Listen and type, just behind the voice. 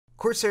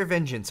Corsair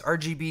Vengeance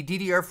RGB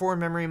DDR4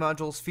 memory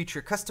modules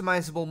feature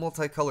customizable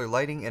multicolor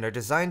lighting and are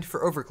designed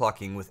for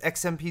overclocking with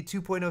XMP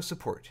 2.0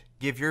 support.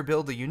 Give your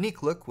build a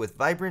unique look with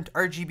vibrant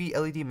RGB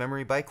LED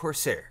memory by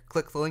Corsair.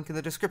 Click the link in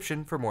the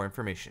description for more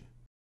information.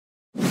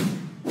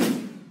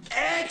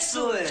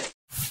 Excellent!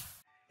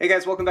 Hey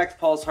guys, welcome back to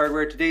Paul's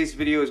Hardware. Today's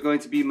video is going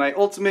to be my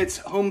ultimate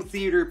home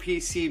theater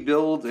PC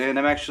build, and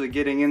I'm actually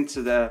getting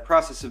into the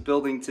process of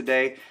building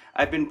today.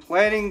 I've been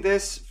planning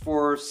this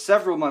for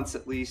several months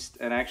at least,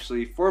 and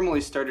actually formally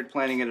started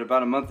planning it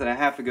about a month and a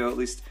half ago, at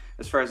least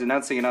as far as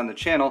announcing it on the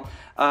channel.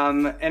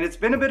 And it's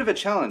been a bit of a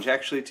challenge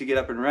actually to get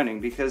up and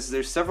running because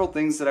there's several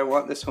things that I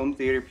want this home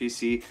theater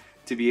PC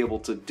to be able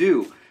to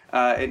do.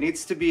 It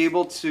needs to be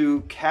able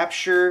to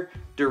capture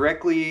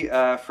directly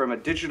from a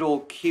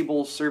digital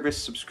cable service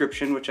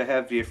subscription, which I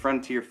have via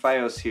Frontier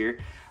Fios here.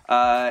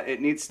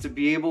 It needs to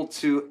be able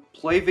to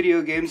play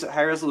video games at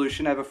high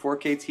resolution. I have a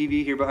 4K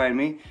TV here behind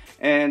me.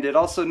 And it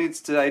also needs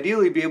to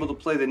ideally be able to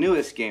play the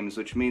newest games,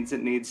 which means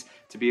it needs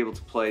to be able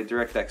to play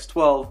DirectX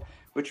 12,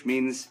 which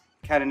means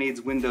it kind of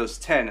needs Windows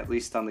 10, at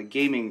least on the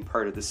gaming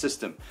part of the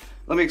system.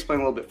 Let me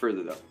explain a little bit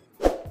further though.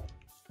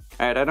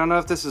 Alright, I don't know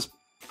if this is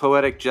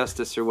poetic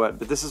justice or what,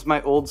 but this is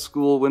my old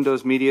school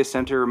Windows Media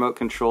Center remote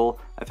control.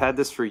 I've had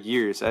this for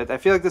years. I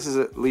feel like this is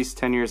at least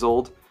 10 years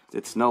old.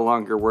 It's no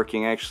longer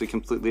working. I actually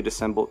completely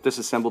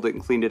disassembled it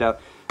and cleaned it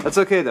out. That's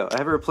okay though. I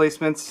have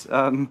replacements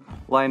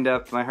lined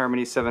up, my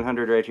Harmony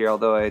 700 right here,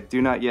 although I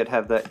do not yet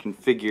have that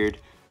configured.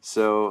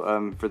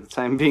 So for the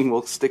time being,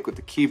 we'll stick with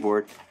the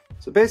keyboard.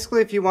 So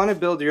basically, if you want to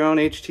build your own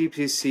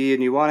HTPC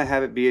and you want to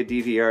have it be a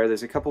DVR,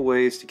 there's a couple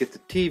ways to get the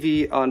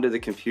TV onto the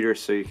computer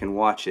so you can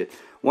watch it.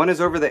 One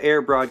is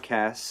over-the-air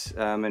broadcasts,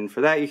 and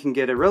for that you can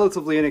get a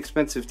relatively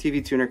inexpensive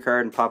TV tuner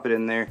card and pop it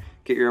in there,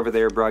 get your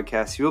over-the-air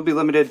broadcasts. You will be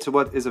limited to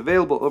what is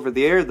available over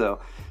the air though.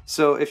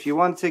 So if you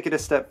want to take it a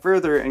step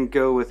further and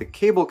go with a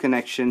cable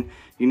connection,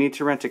 you need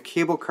to rent a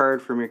cable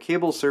card from your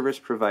cable service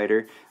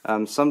provider.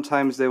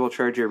 Sometimes they will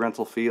charge you a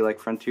rental fee, like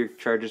Frontier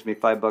charges me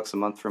 $5 a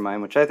month for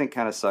mine, which I think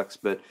kind of sucks,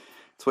 but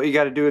it's what you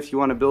got to do if you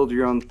want to build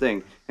your own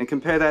thing. And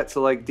compare that to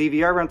like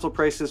DVR rental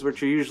prices,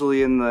 which are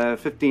usually in the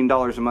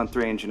 $15 a month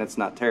range, and it's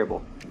not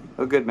terrible.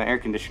 Oh good, my air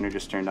conditioner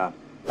just turned on.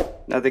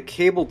 Now the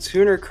cable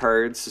tuner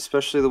cards,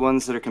 especially the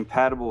ones that are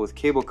compatible with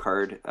cable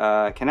card,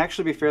 can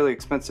actually be fairly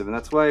expensive, and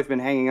that's why I've been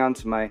hanging on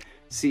to my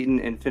Seaton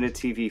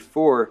Infinity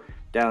TV4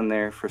 down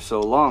there for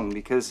so long,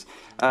 because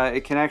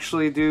it can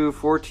actually do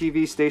 4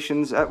 TV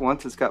stations at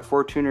once. It's got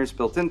 4 tuners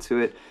built into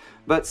it.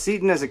 But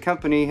Seaton as a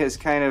company has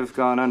kind of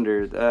gone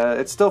under.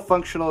 It's still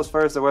functional as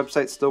far as their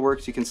website still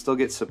works. You can still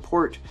get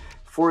support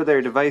for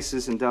their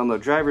devices and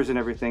download drivers and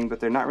everything, but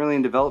they're not really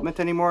in development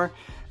anymore.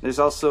 There's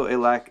also a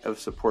lack of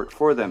support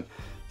for them.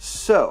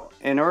 So,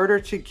 in order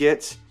to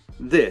get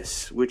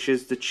this, which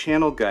is the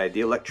channel guide,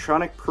 the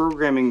electronic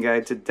programming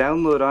guide to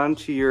download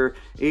onto your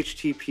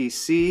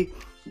HTPC,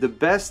 the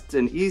best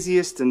and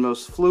easiest and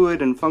most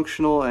fluid and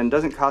functional and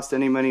doesn't cost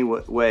any money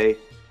way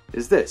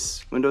is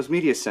this, Windows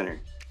Media Center.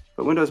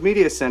 But Windows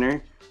Media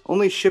Center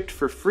only shipped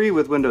for free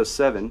with Windows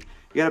 7.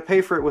 You gotta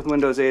pay for it with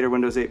Windows 8 or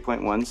Windows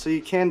 8.1, so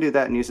you can do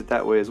that and use it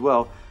that way as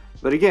well.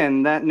 But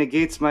again, that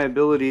negates my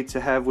ability to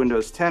have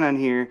Windows 10 on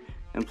here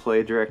and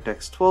play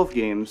DirectX 12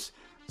 games,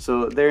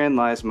 so therein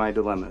lies my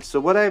dilemma. So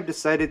what I've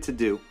decided to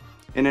do,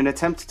 in an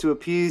attempt to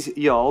appease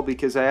y'all,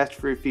 because I asked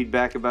for your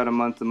feedback about a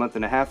month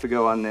and a half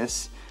ago on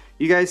this,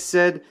 you guys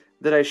said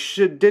that I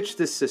should ditch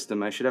this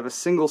system. I should have a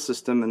single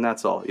system and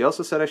that's all. You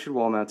also said I should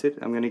wall mount it.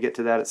 I'm going to get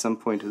to that at some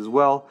point as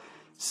well.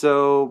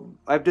 So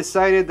I've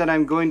decided that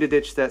I'm going to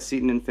ditch that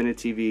Seaton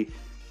Infinity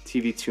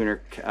TV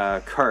tuner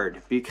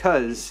card,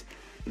 because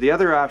the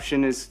other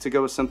option is to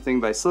go with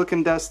something by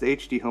Silicon Dust, the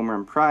HD Home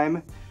Run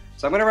Prime.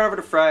 So I'm going to run over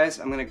to Fry's,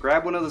 I'm going to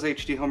grab one of those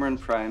HD Home Run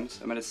Primes,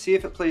 I'm going to see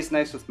if it plays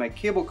nice with my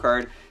cable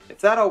card. If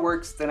that all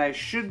works, then I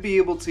should be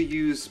able to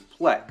use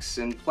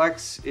Plex, and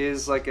Plex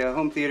is like a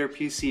home theater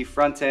PC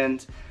front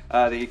end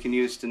that you can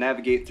use to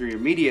navigate through your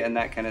media and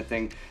that kind of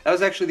thing. That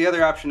was actually the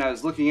other option I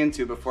was looking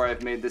into before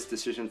I've made this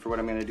decision for what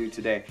I'm going to do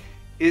today.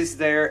 Is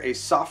there a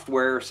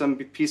software or some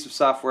piece of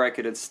software I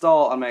could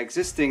install on my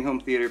existing home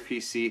theater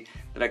PC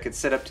that I could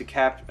set up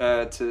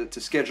to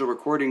schedule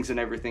recordings and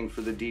everything for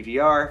the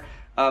DVR?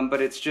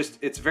 But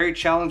it's very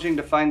challenging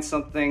to find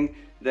something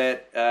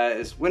that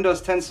is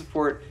Windows 10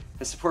 support,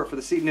 has support for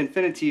the Seaton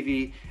Infinity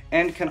TV,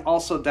 and can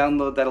also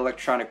download that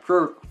electronic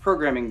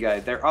programming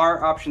guide. There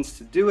are options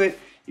to do it.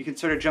 You can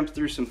sort of jump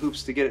through some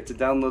hoops to get it to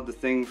download the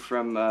thing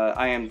from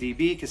IMDb,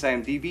 because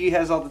IMDb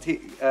has all the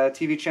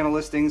TV channel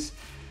listings.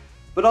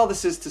 But all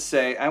this is to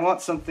say, I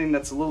want something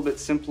that's a little bit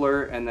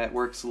simpler and that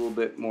works a little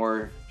bit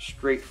more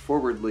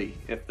straightforwardly,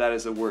 if that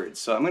is a word.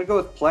 So I'm going to go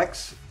with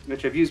Plex,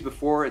 which I've used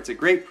before. It's a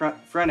great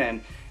front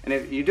end,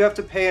 and you do have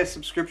to pay a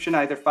subscription,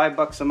 either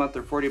 $5 a month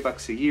or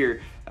 $40 a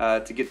year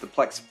to get the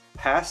Plex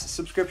Pass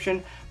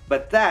subscription,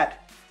 but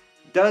that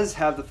does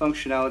have the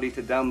functionality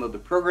to download the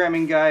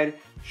programming guide,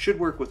 should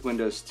work with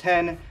Windows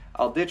 10.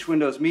 I'll ditch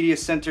Windows Media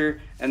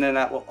Center, and then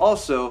that will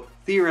also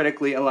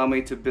theoretically allow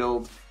me to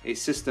build a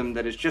system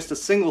that is just a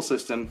single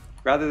system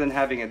rather than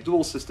having a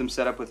dual system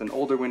set up with an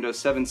older Windows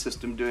 7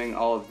 system doing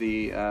all of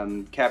the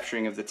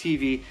capturing of the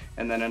TV,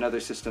 and then another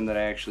system that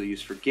I actually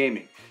use for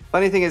gaming.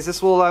 Funny thing is,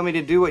 this will allow me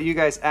to do what you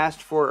guys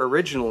asked for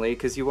originally,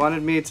 because you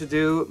wanted me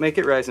to make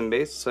it Ryzen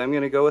based, so I'm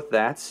going to go with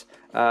that.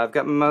 I've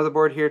got my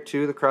motherboard here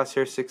too, the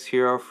Corsair 6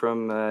 Hero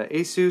from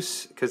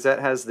ASUS, because that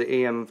has the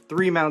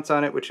AM3 mounts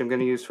on it, which I'm going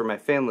to use for my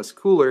fanless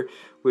cooler,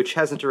 which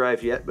hasn't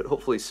arrived yet, but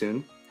hopefully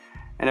soon.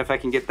 And if I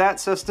can get that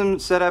system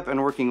set up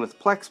and working with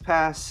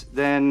PlexPass,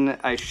 then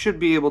I should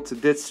be able to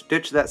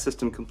ditch that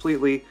system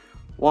completely,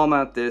 wall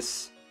mount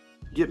this,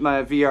 get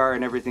my VR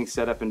and everything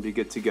set up and be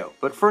good to go.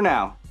 But for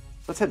now,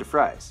 let's head to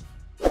Fry's.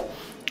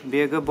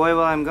 Be a good boy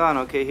while I'm gone,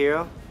 okay,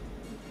 Hero?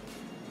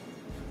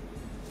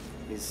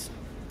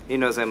 He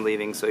knows I'm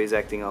leaving, so he's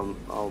acting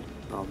all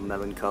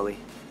melancholy.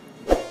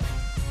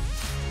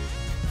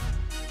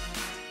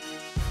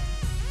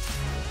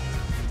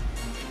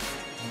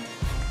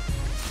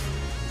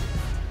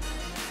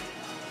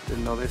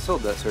 Didn't know they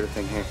sold that sort of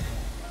thing here.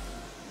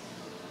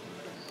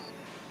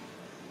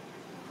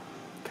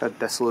 How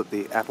desolate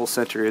the Apple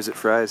Center is at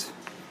Fry's.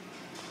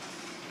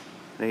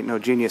 It ain't no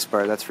Genius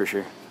Bar, that's for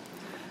sure.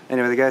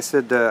 Anyway, the guy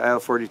said aisle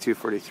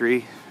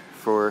 42-43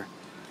 for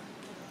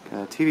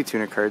TV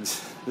tuner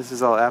cards. This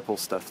is all Apple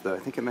stuff though. I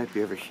think it might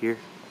be over here.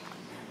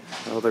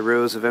 All the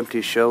rows of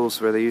empty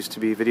shelves where they used to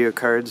be video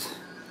cards,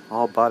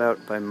 all bought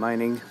out by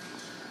mining.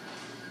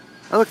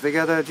 Oh look, they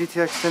got a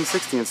GTX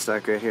 1060 in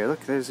stock right here.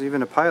 Look, there's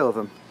even a pile of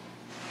them.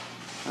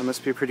 That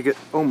must be pretty good.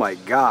 Oh my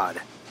god.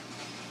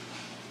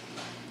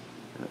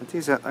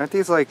 Aren't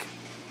these like...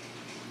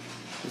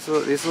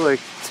 These are like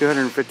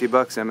 250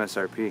 bucks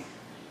MSRP.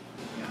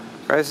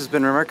 Price has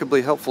been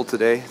remarkably helpful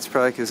today. It's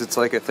probably because it's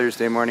like a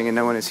Thursday morning and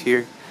no one is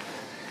here.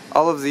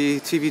 All of the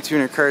TV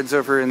tuner cards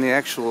over in the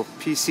actual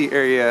PC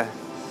area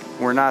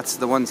were not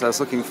the ones I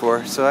was looking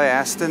for, so I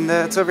asked, and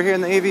it's over here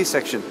in the AV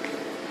section.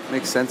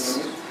 Makes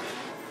sense.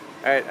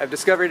 Alright, I've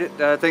discovered it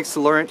thanks to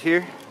Laurent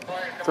here.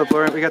 What's up,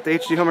 Laurent? We got the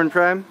HD Homer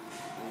Prime.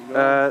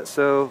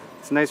 So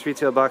it's a nice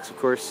retail box, of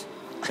course,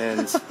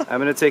 and I'm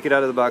going to take it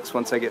out of the box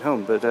once I get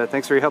home. But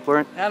thanks for your help,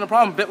 Laurent. Yeah, no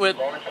problem. Bitwit.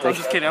 I'm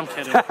just kidding. I'm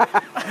kidding.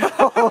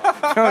 Oh,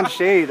 throwing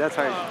shade. That's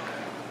hard.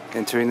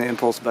 Entering the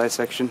impulse buy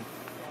section.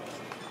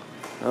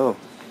 Oh,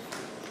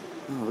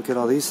 look at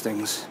all these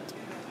things.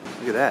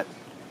 Look at that.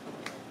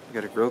 You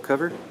got a grill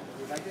cover,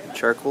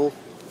 charcoal.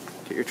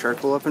 Get your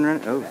charcoal up and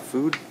running. Oh,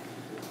 food.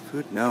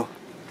 Food? No.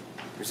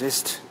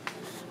 Resist.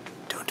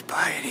 Don't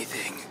buy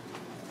anything.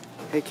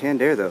 Hey,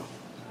 canned air though.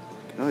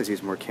 Can always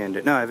use more canned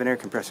air. No, I have an air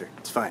compressor.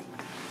 It's fine.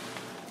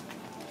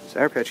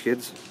 Sour Patch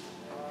Kids.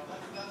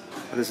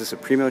 What is this, a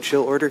Primo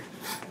Chill order?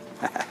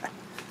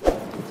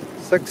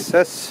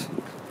 Success.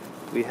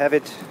 We have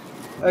it.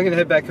 I'm gonna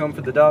head back home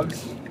for the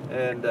dogs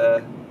and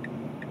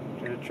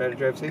try to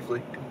drive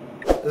safely.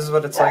 This is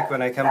what it's like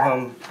when I come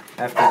home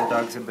after the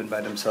dogs have been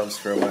by themselves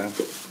for a while.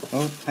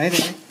 Oh, hi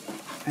there.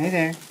 Hi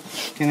there.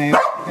 Can I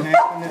open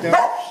the door?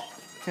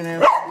 Can I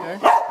open the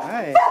door?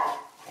 Hi.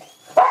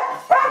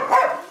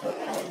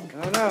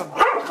 Oh no.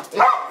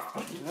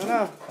 Oh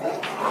no.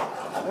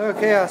 Oh,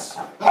 chaos.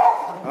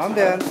 Calm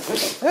down.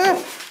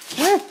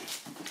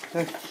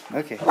 Okay.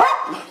 Okay.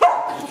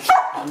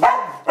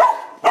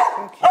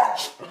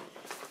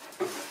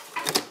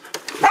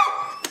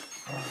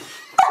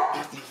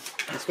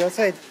 Let's go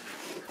outside.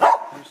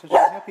 You're such a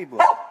happy boy.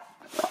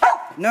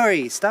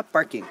 Nori, stop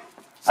barking.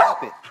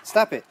 Stop it.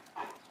 Stop it.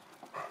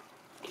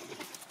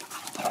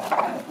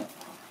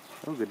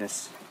 Oh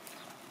goodness.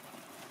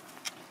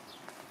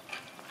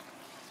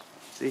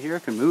 See, here I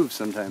can move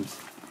sometimes.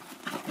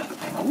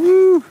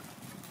 Woo!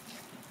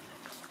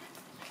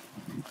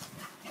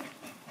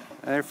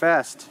 They're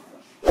fast.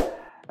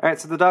 Alright,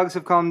 so the dogs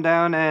have calmed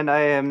down and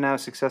I am now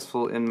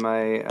successful in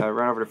my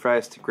run over to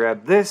Fry's to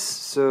grab this,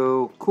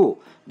 so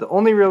cool. The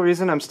only real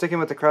reason I'm sticking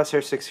with the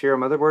Corsair 6 Hero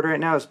motherboard right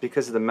now is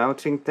because of the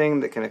mounting thing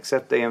that can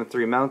accept the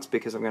AM3 mounts,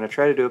 because I'm going to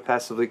try to do a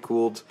passively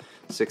cooled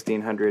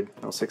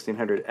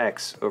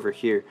 1600X over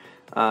here.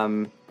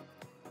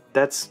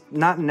 That's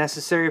not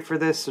necessary for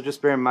this, so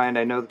just bear in mind,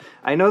 I know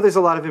there's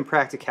a lot of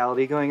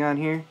impracticality going on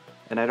here,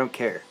 and I don't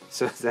care.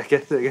 So I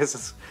guess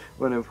that's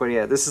what I'm pointing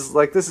at. This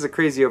is a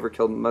crazy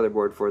overkill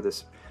motherboard for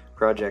this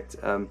project.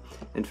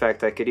 In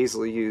fact, I could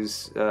easily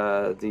use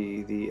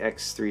the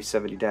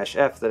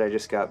X370-F that I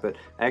just got, but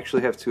I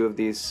actually have two of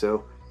these,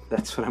 so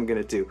that's what I'm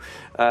gonna do.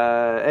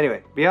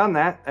 Anyway, beyond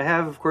that, I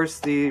have, of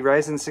course, the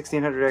Ryzen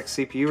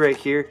 1600X CPU right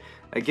here.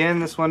 Again,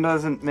 this one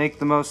doesn't make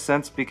the most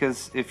sense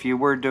because if you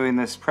were doing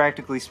this,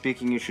 practically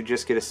speaking, you should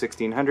just get a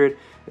 1600,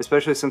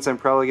 especially since I'm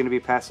probably going to be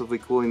passively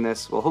cooling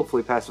this, well,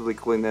 hopefully passively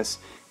cooling this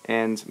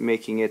and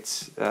making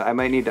it, I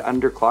might need to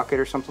underclock it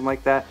or something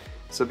like that,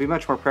 so it'd be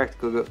much more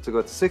practical to go with the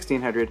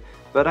 1600,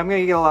 but I'm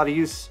going to get a lot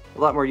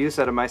more use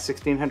out of my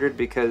 1600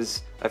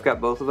 because I've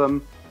got both of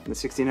them. In the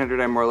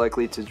 1600 I'm more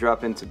likely to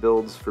drop into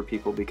builds for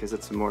people because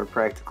it's a more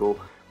practical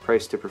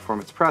price to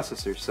performance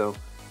processor, so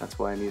that's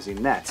why I'm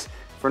using that.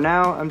 For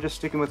now, I'm just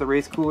sticking with a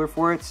Wraith cooler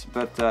for it,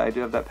 but I do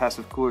have that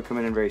passive cooler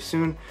coming in very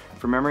soon.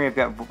 For memory, I've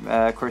got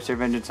Corsair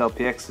Vengeance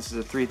LPX. This is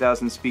a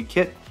 3000 speed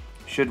kit.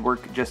 should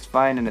work just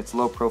fine, and it's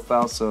low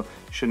profile, so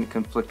shouldn't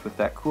conflict with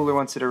that cooler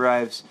once it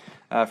arrives.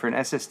 For an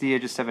SSD, I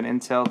just have an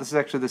Intel. This is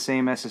actually the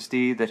same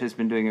SSD that has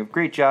been doing a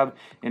great job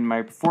in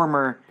my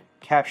former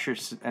capture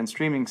and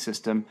streaming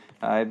system.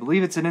 I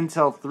believe it's an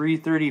Intel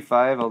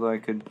 335, although I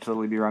could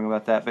totally be wrong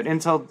about that. But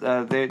Intel,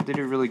 they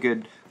do really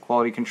good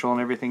quality control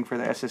and everything for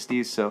the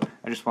SSDs, so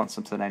I just want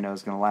something I know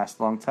is going to last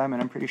a long time,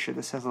 and I'm pretty sure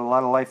this has a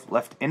lot of life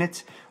left in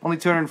it. Only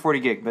 240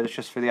 gig, but it's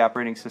just for the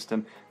operating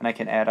system, and I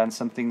can add on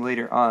something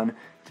later on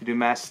to do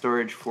mass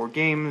storage for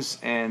games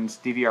and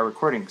DVR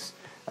recordings.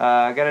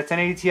 I got a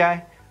 1080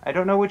 Ti. I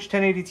don't know which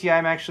 1080 Ti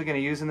I'm actually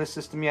going to use in this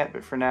system yet,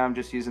 but for now I'm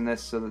just using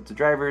this so that the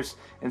drivers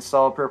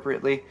install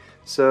appropriately.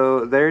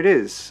 So there it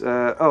is.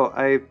 Oh,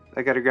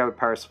 I got to grab a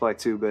power supply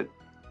too, but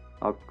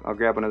I'll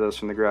grab one of those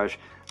from the garage.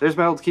 There's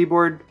my old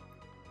keyboard,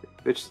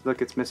 which,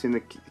 look, it's missing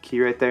the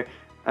key right there.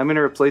 I'm going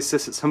to replace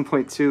this at some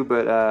point too,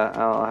 but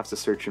I'll have to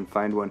search and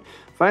find one.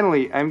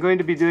 Finally, I'm going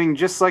to be doing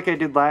just like I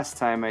did last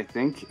time, I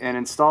think, and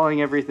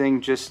installing everything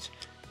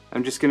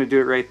I'm just going to do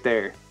it right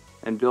there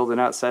and build an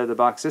outside of the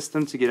box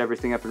system to get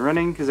everything up and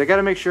running, because I got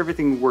to make sure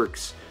everything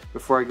works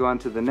before I go on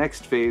to the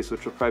next phase,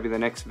 which will probably be the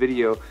next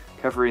video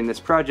covering this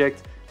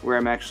project, where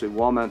I'm actually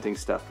wall mounting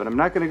stuff. But I'm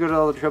not going to go to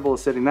all the trouble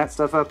of setting that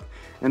stuff up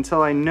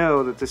until I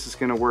know that this is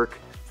going to work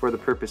for the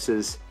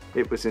purposes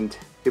it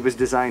was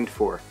designed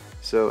for.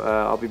 So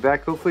I'll be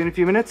back hopefully in a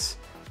few minutes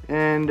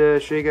and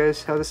show you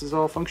guys how this is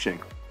all functioning.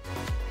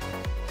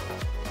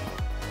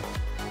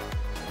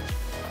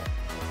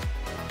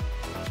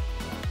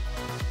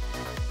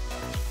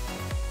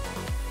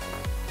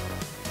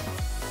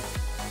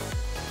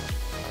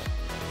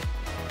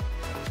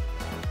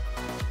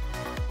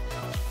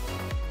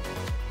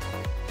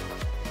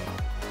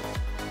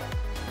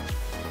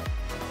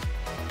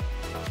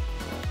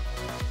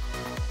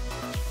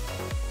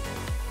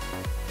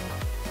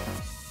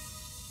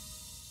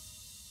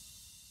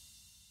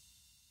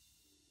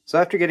 So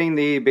after getting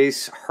the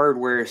base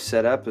hardware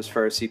set up as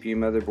far as CPU,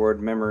 motherboard,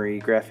 memory,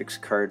 graphics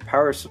card,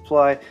 power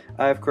supply,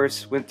 I of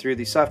course went through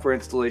the software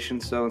installation,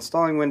 so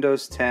installing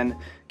Windows 10,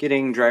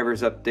 getting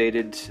drivers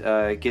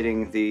updated,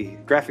 getting the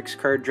graphics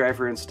card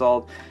driver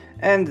installed,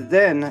 and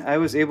then I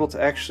was able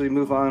to actually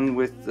move on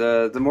with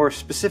the more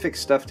specific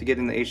stuff to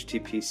getting the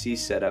HTPC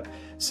set up.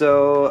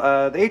 So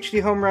the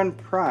HD Home Run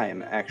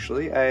Prime,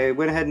 actually, I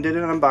went ahead and did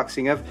an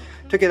unboxing of,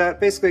 took it out.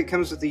 Basically it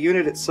comes with the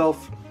unit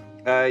itself.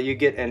 You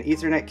get an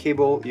Ethernet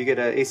cable, you get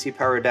an AC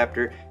power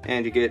adapter,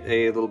 and you get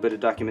a little bit of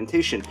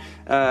documentation.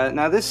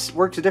 Now this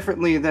works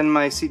differently than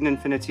my Ceton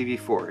Infinity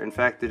V4. In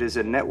fact, it is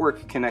a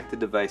network connected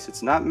device.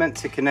 It's not meant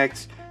to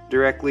connect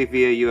directly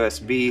via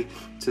USB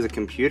to the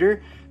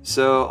computer.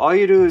 So all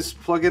you do is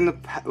plug in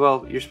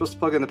well, you're supposed to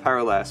plug in the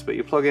power last, but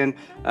you plug in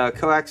a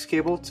coax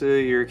cable to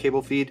your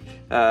cable feed,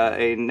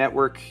 a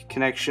network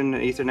connection,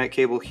 an Ethernet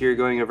cable here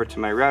going over to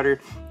my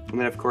router, and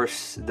then of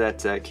course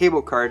that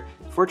cable card.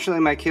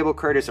 Fortunately, my cable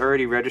card is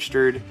already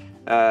registered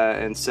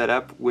and set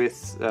up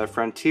with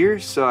Frontier,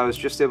 so I was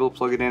just able to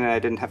plug it in and I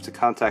didn't have to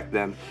contact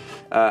them.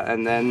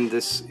 And then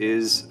this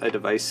is a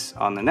device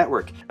on the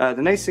network. The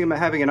nice thing about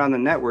having it on the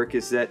network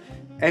is that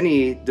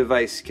any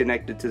device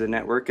connected to the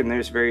network, and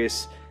there's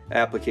various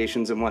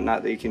applications and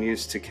whatnot that you can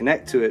use to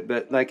connect to it,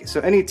 but like,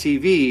 so any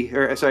TV,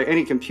 or sorry,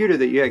 any computer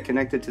that you had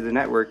connected to the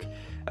network,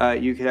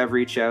 you could have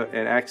reach out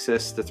and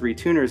access the 3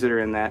 tuners that are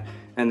in that,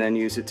 and then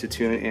use it to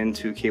tune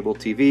into cable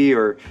TV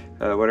or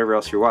whatever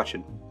else you're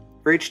watching.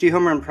 For HD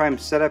Home Run Prime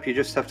setup, you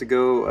just have to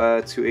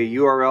go to a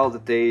URL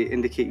that they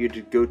indicate you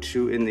to go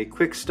to in the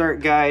Quick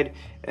Start Guide,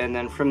 and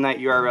then from that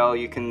URL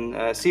you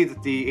can see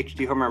that the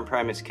HD Home Run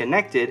Prime is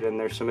connected, and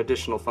there's some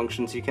additional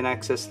functions you can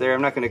access there.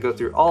 I'm not going to go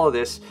through all of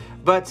this,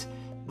 but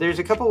there's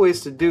a couple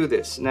ways to do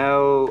this.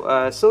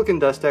 Now, Silicon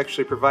Dust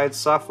actually provides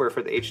software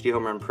for the HD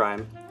Home Run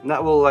Prime, and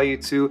that will allow you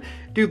to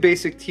do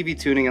basic TV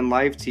tuning and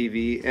live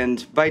TV,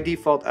 and by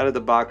default out of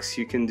the box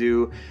you can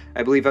do,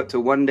 I believe, up to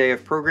 1 day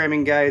of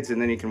programming guides,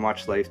 and then you can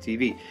watch live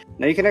TV.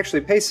 Now you can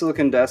actually pay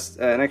Silicon Dust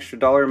an extra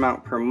dollar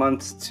amount per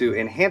month to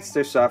enhance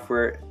their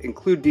software,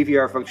 include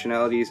DVR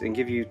functionalities, and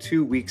give you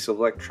 2 weeks of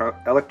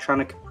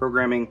electronic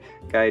programming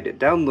guide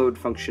download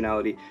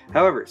functionality.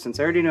 However, since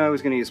I already knew I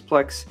was going to use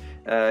Plex,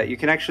 you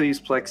can actually use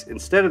Plex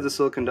instead of the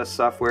Silicon Dust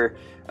software,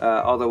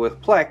 although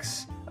with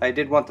Plex, I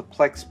did want the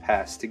Plex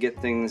Pass to get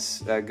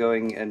things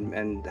going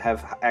and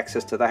have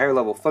access to the higher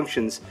level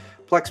functions.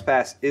 Plex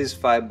Pass is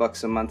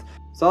 $5 a month.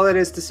 So all that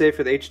is to say,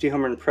 for the HD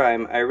Home Run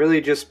Prime, I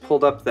really just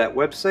pulled up that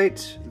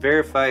website,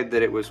 verified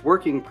that it was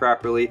working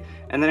properly,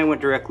 and then I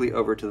went directly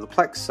over to the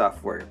Plex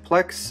software.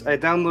 Plex I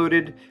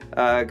downloaded,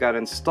 got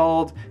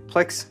installed.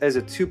 Plex is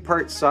a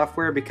 2-part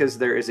software because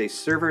there is a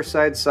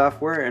server-side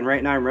software, and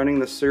right now I'm running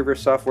the server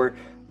software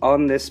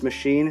on this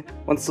machine.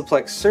 Once the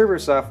Plex server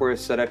software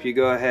is set up, you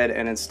go ahead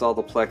and install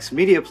the Plex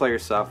Media Player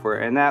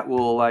software, and that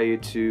will allow you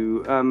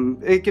to,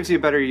 it gives you a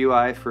better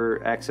UI for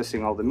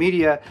accessing all the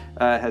media.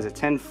 It has a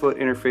 10-foot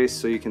interface,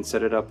 so you can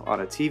set it up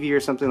on a TV or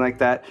something like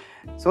that.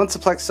 So once the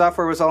Plex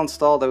software was all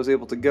installed, I was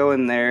able to go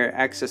in there,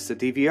 access the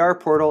DVR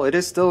portal. It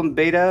is still in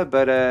beta,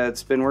 but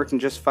it's been working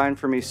just fine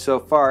for me so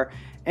far.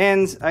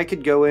 and I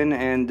could go in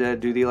and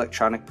do the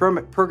electronic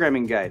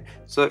programming guide.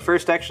 So at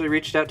first I actually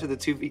reached out to the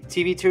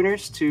TV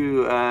tuners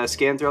to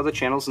scan through all the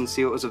channels and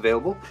see what was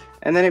available,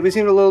 and then it was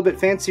even a little bit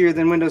fancier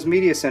than Windows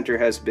Media Center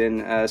has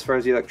been as far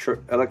as the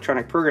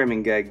electronic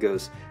programming guide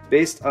goes.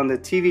 Based on the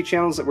TV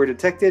channels that were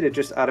detected, it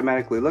just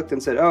automatically looked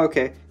and said, oh,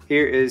 okay,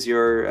 here is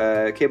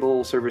your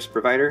cable service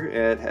provider.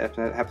 It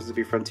happens to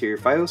be Frontier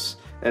Fios,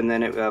 and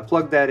then it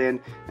plugged that in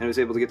and it was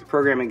able to get the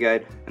programming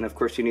guide, and of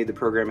course you need the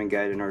programming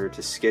guide in order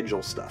to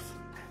schedule stuff.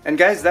 And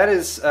guys, that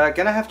is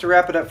gonna have to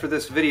wrap it up for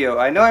this video.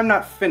 I know I'm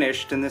not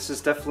finished, and this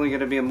is definitely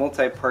gonna be a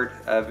multi-part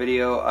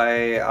video.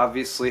 I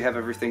obviously have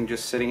everything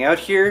just sitting out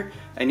here.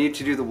 I need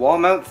to do the wall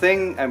mount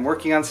thing. I'm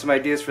working on some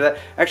ideas for that.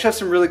 I actually have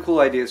some really cool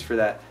ideas for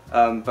that,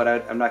 but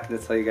I'm not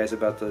gonna tell you guys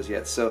about those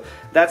yet. So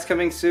that's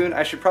coming soon.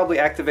 I should probably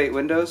activate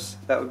Windows.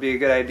 That would be a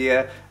good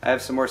idea. I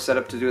have some more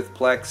setup to do with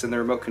Plex and the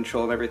remote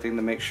control and everything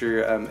to make sure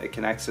it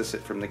can access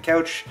it from the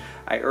couch.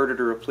 I ordered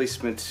a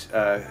replacement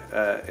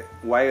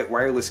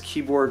wireless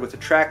keyboard with a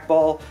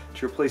trackball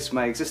to replace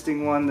my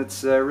existing one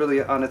that's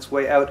really on its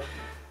way out.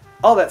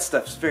 All that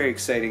stuff's very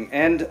exciting.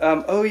 And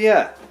oh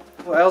yeah,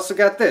 well, I also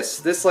got this.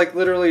 This like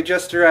literally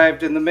just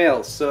arrived in the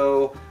mail,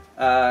 so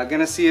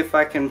gonna see if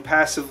I can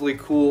passively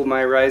cool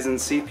my Ryzen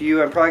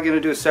CPU. I'm probably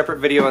gonna do a separate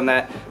video on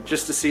that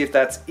just to see if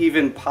that's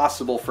even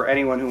possible for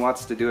anyone who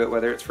wants to do it,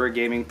 whether it's for a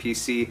gaming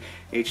PC,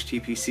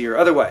 HTPC, or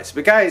otherwise.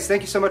 But guys,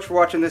 thank you so much for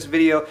watching this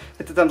video.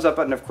 Hit the thumbs up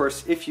button, of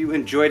course, if you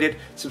enjoyed it.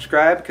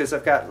 Subscribe, because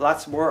I've got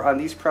lots more on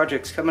these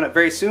projects coming up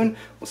very soon.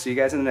 We'll see you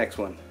guys in the next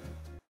one.